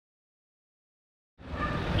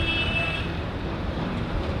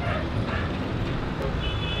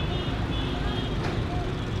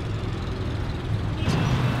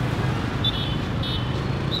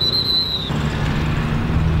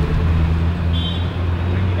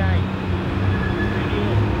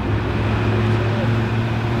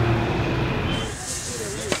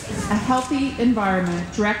healthy environment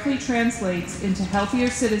directly translates into healthier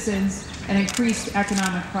citizens and increased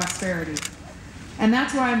economic prosperity. And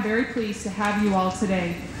that's why I'm very pleased to have you all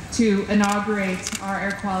today to inaugurate our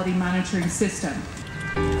air quality monitoring system.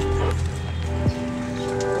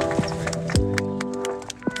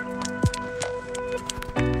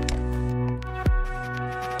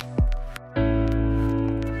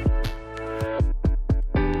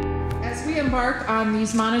 As we embark on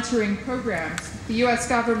these monitoring programs, the U.S.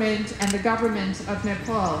 government and the government of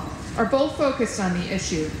Nepal are both focused on the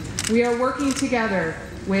issue. We are working together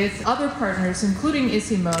with other partners, including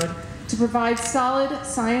ICIMOD, to provide solid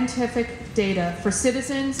scientific data for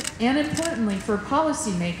citizens and, importantly, for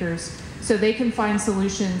policymakers so they can find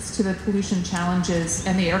solutions to the pollution challenges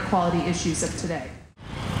and the air quality issues of today.